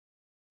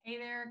Hey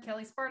there,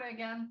 Kelle Sparta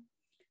again.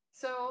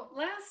 So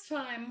last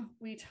time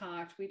we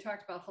talked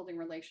about holding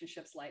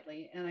relationships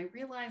lightly, and I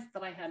realized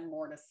that I had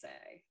more to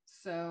say.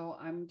 So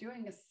I'm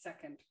doing a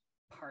second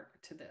part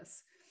to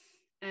this.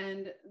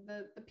 And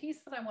the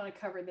piece that I want to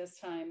cover this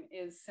time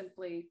is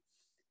simply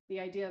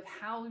the idea of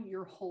how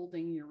you're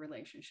holding your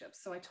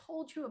relationships. So I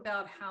told you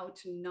about how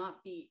to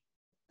not be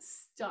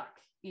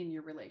stuck in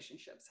your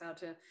relationships, how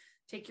to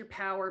take your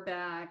power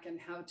back, and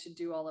how to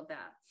do all of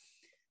that.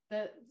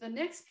 The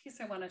next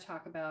piece I want to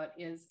talk about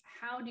is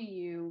how do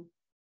you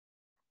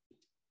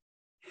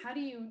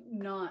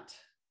not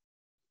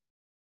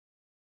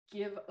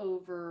give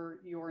over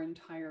your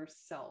entire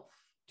self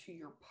to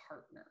your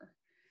partner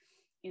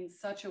in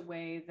such a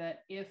way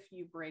that if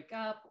you break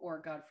up or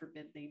God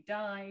forbid they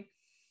die,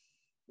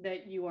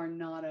 that you are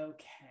not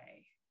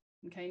okay.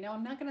 Okay, now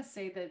I'm not going to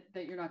say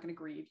that you're not going to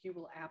grieve. You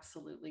will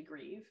absolutely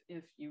grieve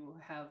if you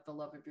have the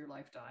love of your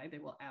life die.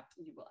 You will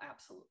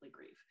absolutely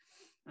grieve.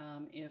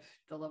 If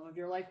the love of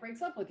your life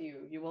breaks up with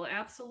you, you will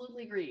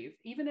absolutely grieve.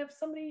 Even if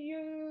somebody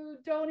you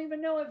don't even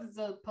know if it's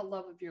the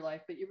love of your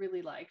life, but you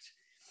really liked,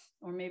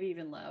 or maybe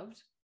even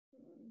loved,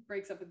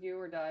 breaks up with you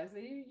or dies,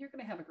 you're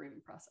going to have a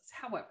grieving process.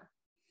 However,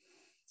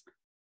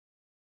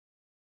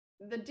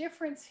 the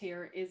difference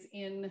here is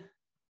in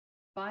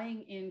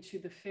buying into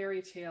the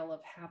fairy tale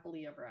of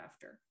happily ever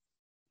after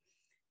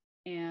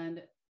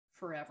and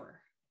forever,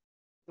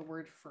 the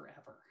word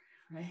forever,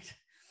 right?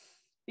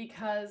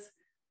 Because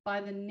by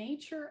the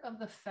nature of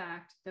the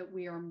fact that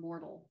we are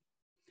mortal,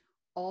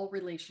 all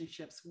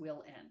relationships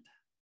will end.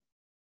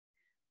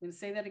 I'm going to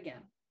say that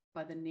again.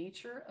 By the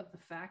nature of the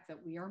fact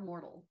that we are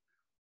mortal,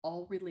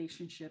 all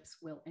relationships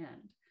will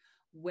end,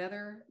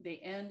 whether they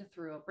end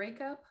through a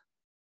breakup,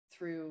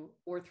 through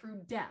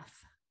death,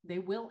 they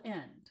will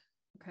end.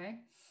 Okay.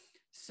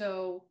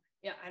 So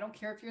yeah, I don't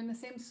care if you're in the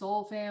same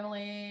soul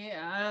family,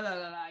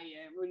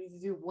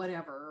 do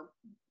whatever.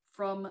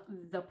 From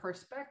the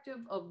perspective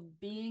of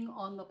being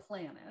on the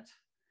planet,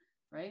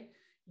 right?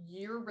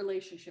 Your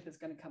relationship is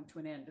going to come to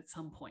an end at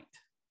some point.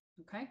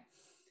 Okay.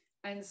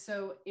 And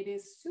so it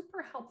is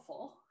super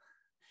helpful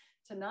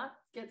to not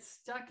get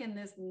stuck in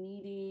this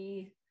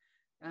needy,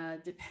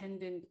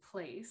 dependent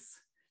place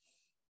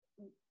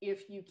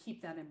if you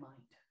keep that in mind.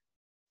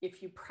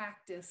 If you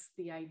practice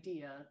the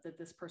idea that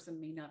this person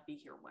may not be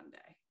here one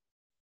day.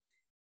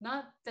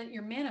 Not that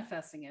you're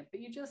manifesting it,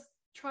 but you just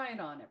try it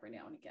on every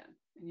now and again.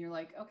 And you're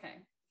like, okay,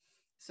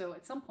 so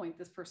at some point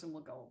this person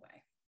will go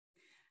away.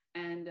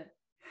 And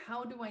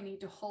how do I need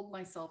to hold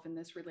myself in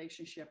this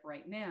relationship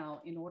right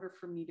now in order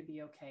for me to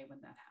be okay when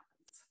that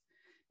happens?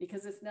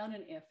 Because it's not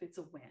an if, it's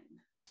a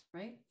when,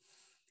 right?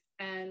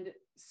 And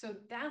so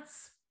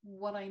that's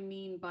what I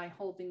mean by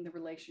holding the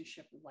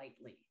relationship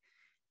lightly.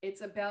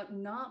 It's about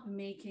not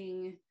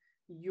making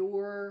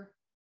your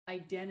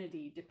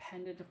identity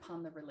dependent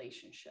upon the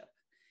relationship.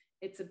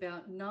 It's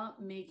about not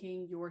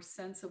making your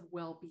sense of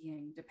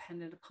well-being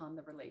dependent upon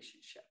the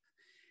relationship.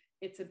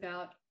 It's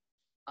about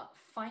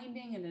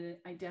finding an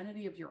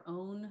identity of your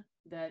own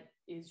that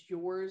is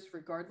yours,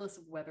 regardless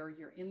of whether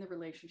you're in the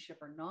relationship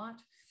or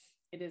not.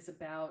 It is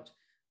about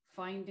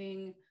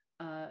finding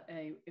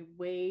a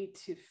way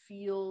to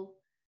feel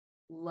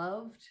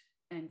loved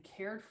and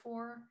cared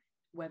for,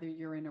 whether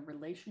you're in a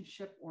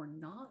relationship or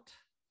not.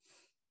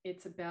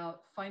 It's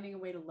about finding a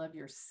way to love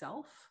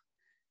yourself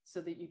so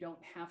that you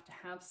don't have to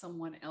have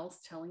someone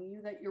else telling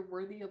you that you're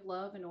worthy of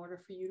love in order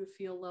for you to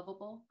feel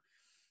lovable.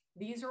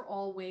 These are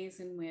all ways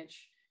in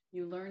which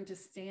you learn to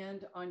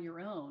stand on your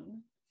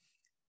own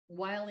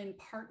while in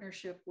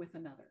partnership with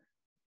another.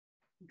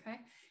 Okay.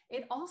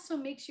 It also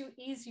makes you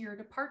easier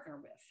to partner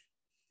with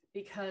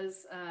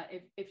because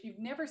if you've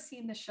never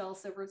seen the Shel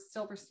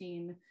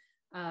Silverstein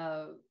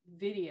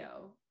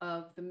video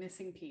of the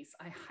missing piece,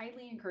 I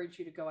highly encourage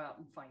you to go out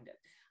and find it.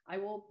 I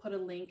will put a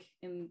link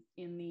in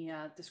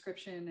the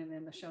description and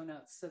in the show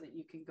notes so that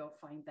you can go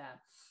find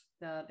that.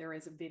 There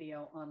is a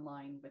video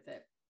online with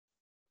it.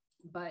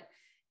 But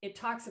it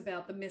talks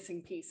about the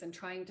missing piece and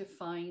trying to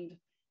find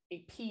a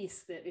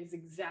piece that is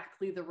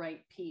exactly the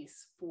right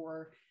piece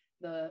for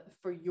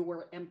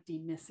your empty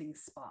missing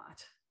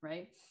spot,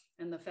 right?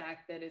 And the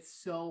fact that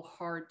it's so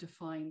hard to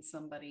find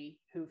somebody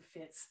who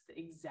fits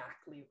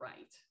exactly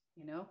right,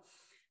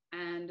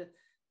 and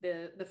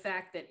the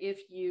fact that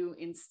if you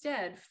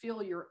instead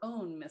fill your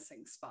own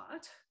missing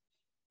spot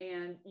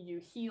and you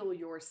heal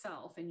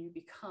yourself and you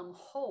become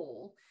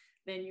whole,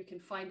 then you can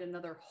find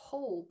another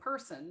whole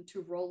person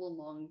to roll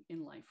along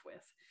in life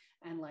with,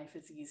 and life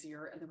is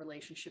easier and the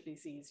relationship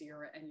is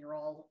easier, and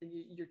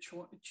you're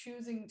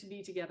choosing to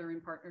be together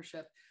in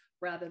partnership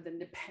rather than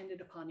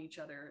dependent upon each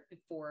other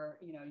for,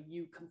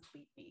 you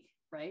complete me,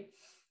 right?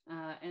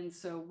 And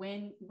so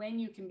when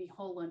you can be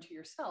whole unto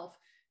yourself,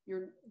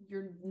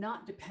 you're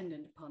not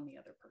dependent upon the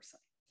other person.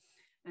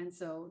 And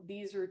so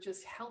these are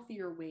just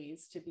healthier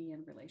ways to be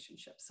in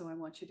relationships. So I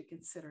want you to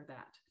consider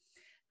that.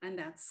 And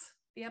that's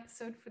the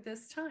episode for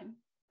this time.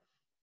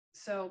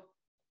 So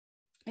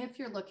if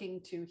you're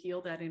looking to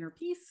heal that inner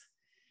peace,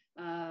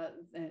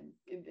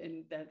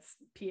 and that's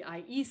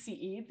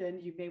PIECE, then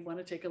you may want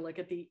to take a look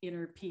at the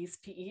Inner Peace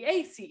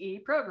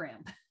PEACE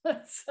program.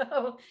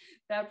 So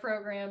that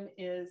program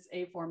is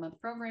a 4-month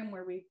program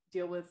where we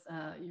deal with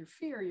your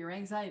fear, your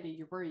anxiety,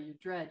 your worry, your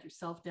dread, your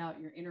self-doubt,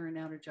 your inner and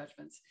outer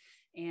judgments.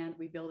 And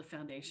we build a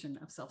foundation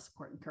of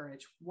self-support and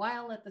courage,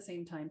 while at the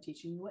same time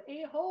teaching you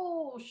a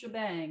whole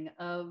shebang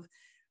of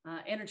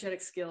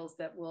energetic skills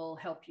that will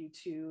help you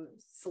to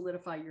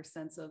solidify your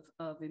sense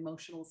of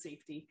emotional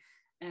safety.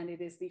 And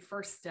it is the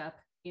first step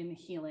in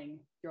healing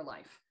your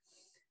life.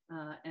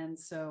 And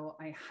so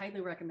I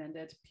highly recommend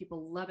it.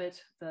 People love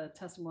it. The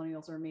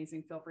testimonials are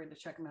amazing. Feel free to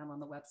check them out on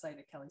the website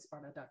at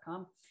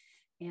kellesparta.com.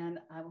 And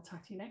I will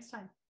talk to you next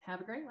time.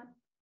 Have a great one.